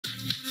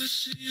Every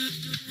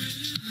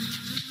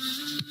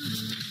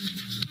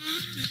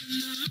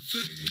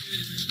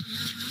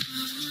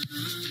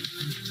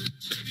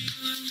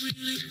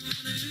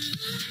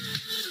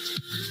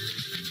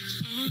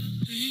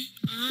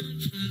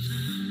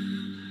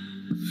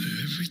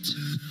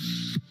time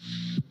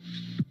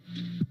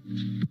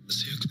I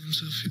see a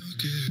glimpse of your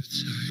good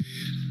side,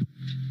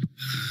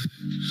 I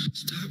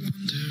start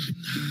wondering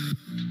how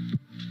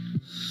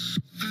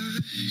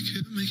I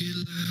could make it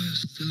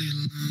last a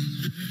little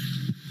longer.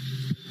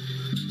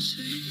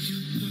 Say you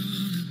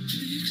wanna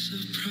fix the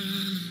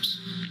problems.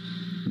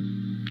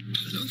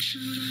 How long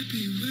should I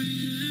be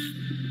waiting?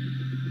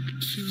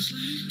 Feels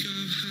like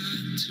I've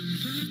had too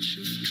much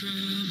of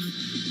drama,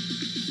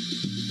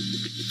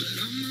 but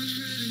I'm not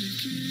ready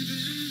to give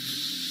in.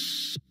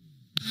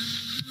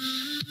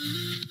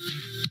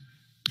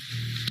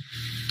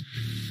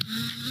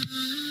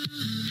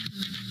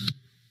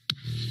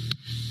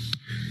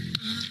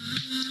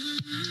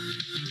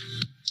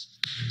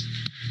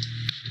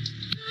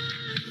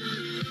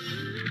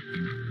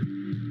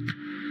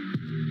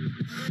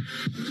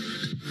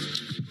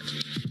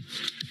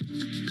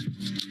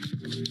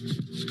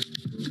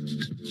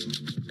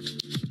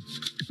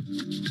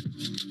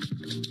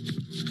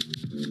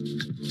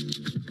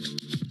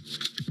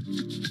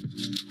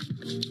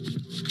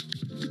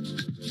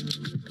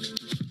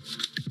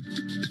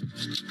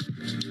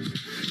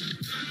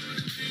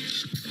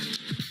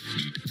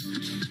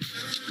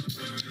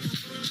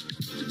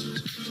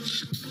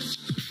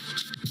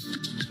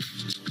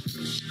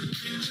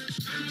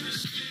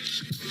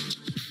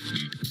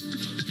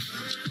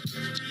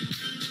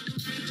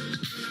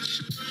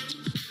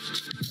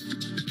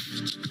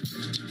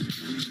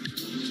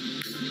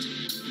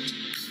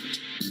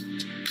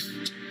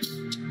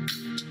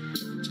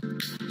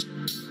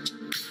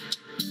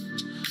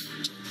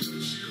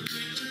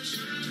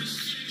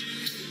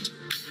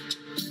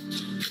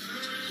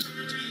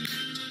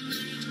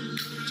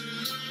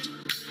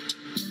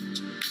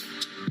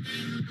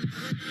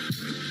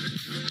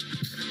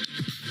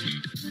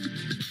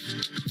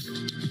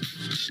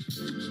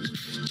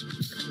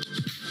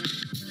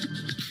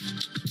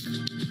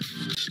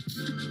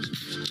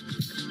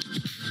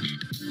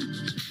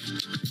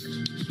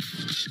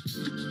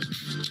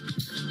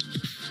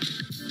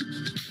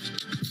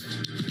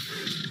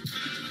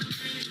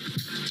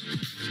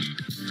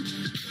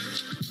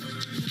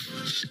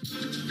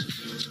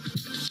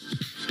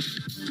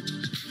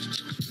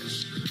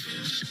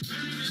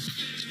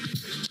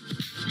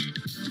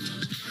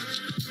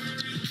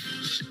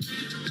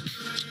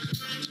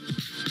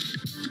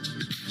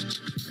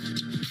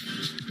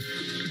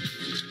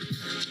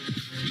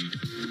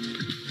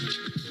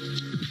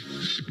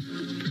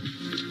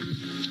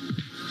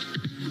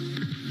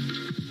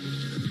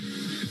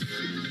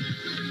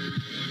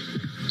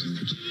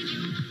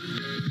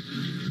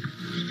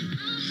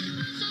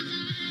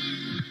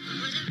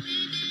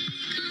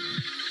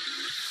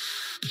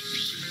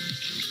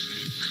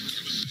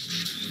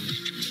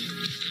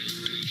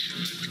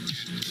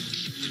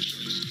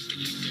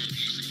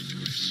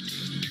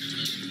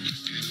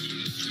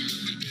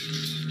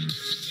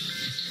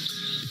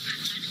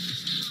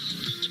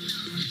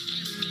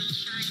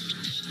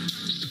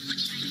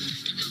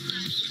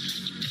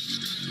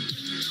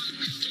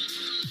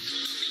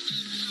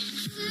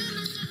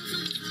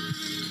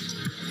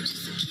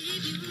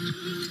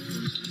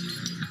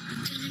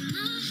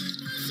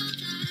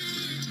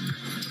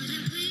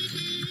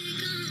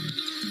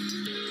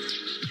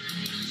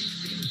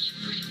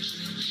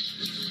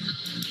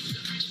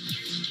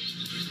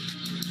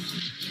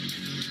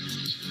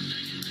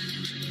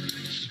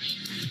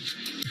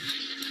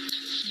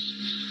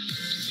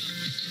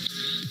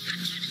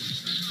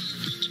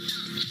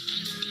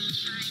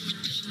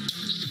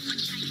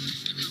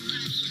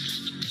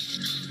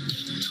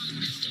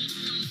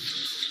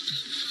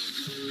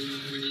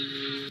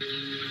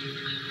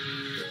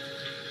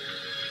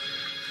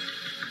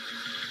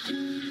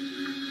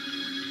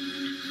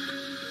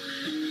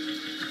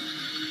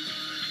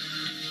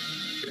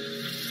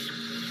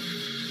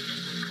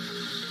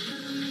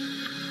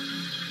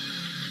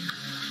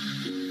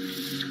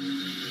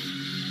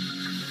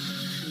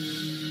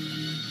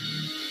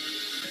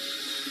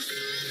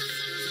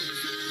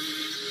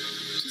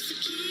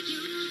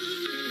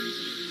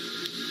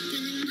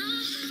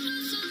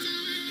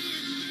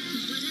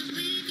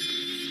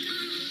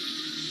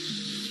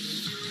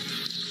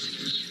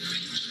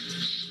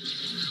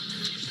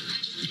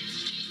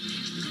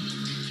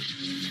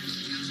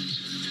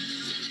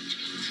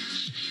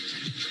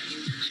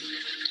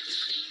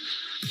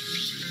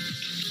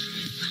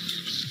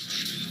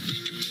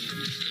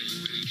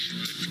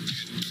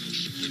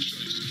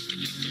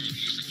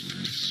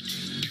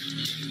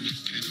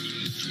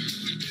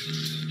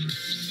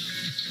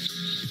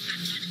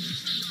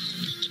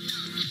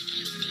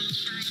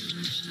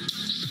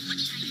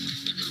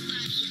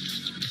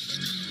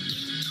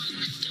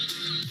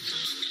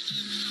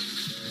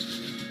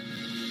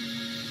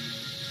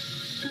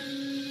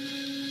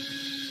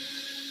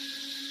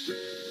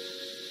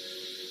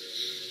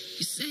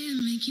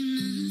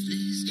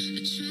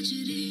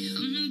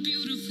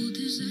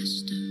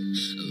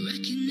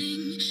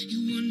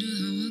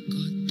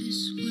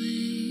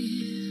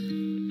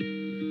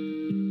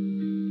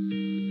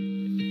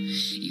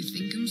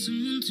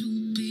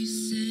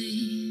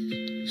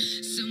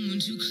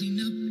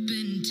 up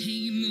and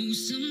tame. Oh,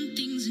 some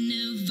things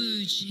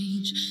never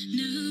change,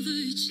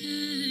 never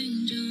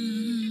change.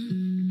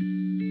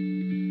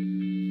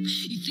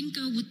 You think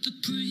I would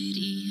look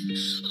pretty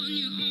on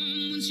your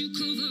arm once you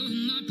cover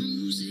my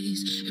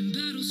bruises and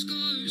battle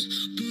scars,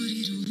 but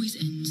it always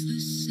ends the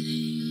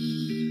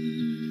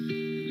same.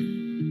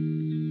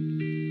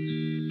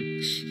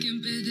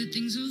 Can't bear the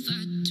things I've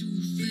had to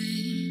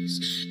face.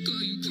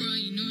 Got you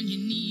crying on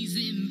your knees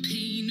in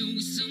pain. Oh,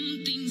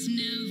 some things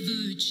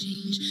never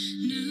change,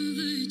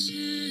 never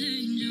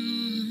change.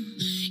 Oh,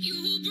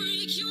 you'll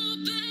break your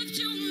back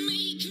to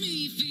make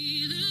me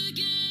feel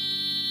again.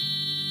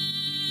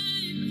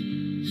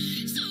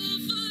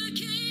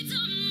 Suffocate to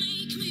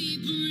make me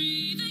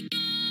breathe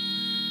again.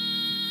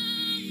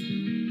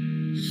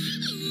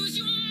 Lose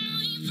your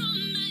mind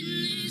from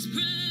endless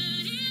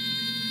pain.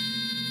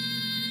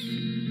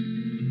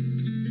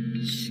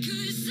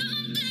 'Cause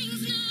some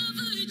things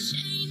never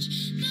change,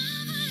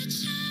 never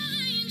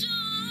change.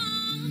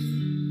 Oh,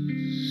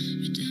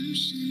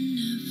 redemption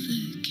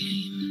never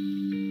came.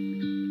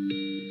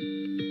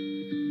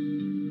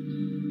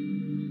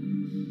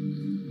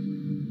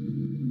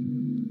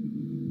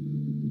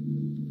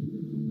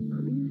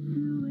 I'm used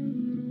to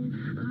waiting.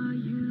 Are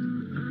you?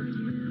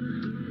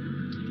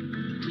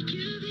 Would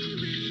you be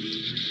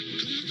waiting?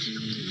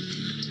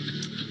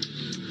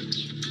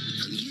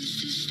 I'm used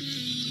to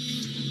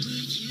staying.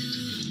 Would you?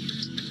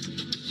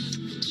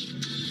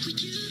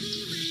 Would you be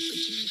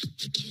waiting?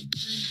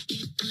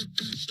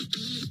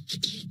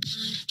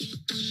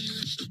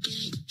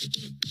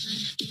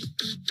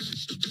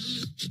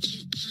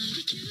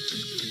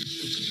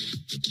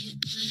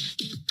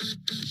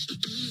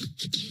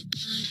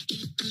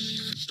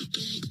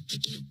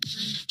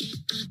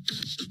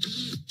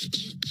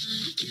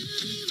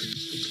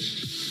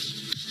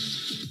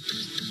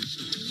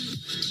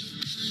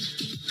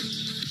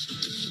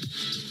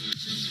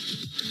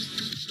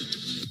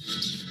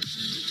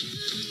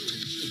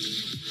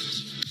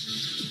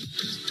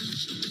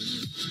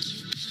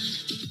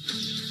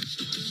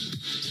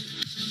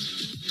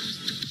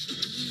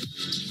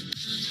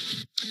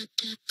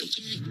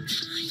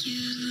 Are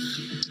you?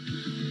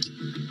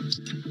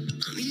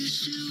 I'm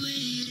used to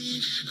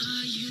waiting.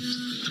 Are you?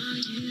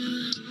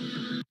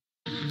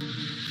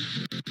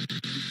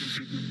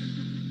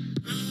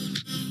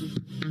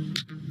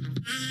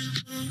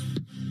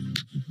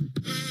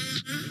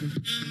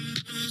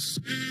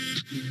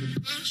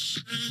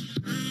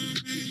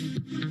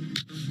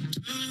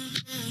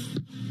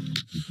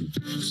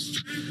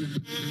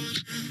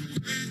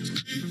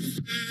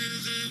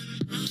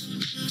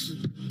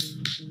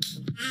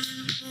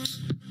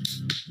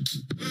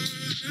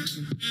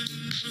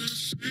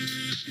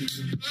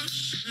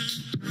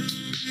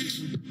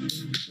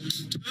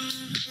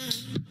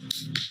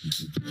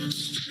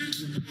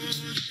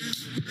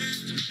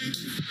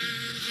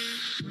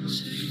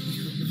 Say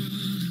you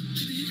wanna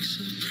fix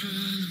our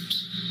problems.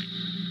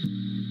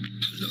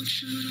 How long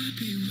should I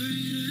be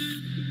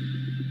waiting?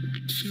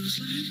 Feels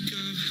like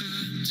I've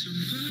had too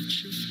much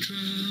of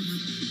drama,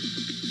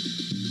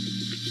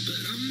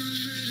 but I'm not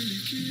ready to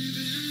give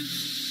in.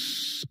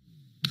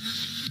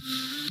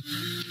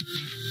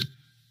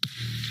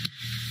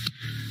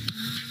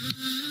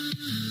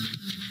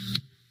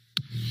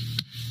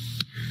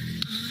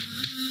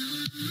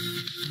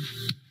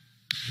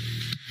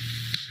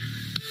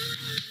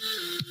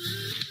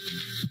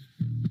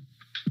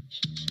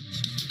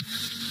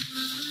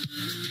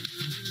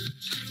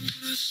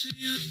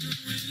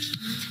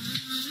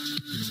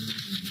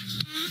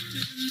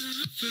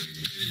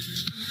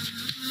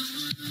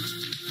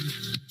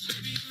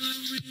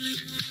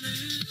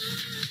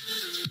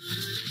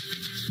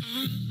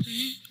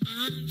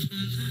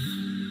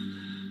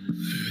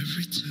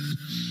 Every time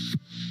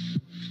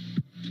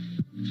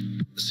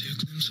I see a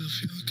glimpse of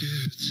your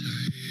good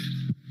side,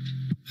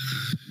 I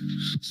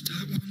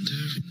start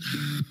wondering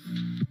how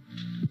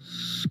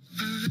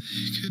I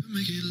could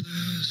make it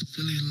last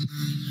a little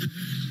longer.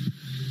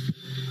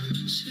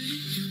 Say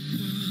you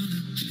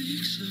wanna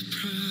fix our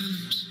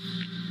problems.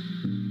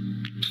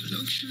 How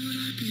long should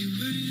I be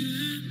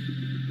waiting?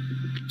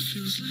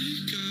 Feels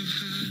like I've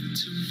had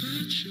too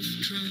much of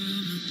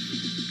drama,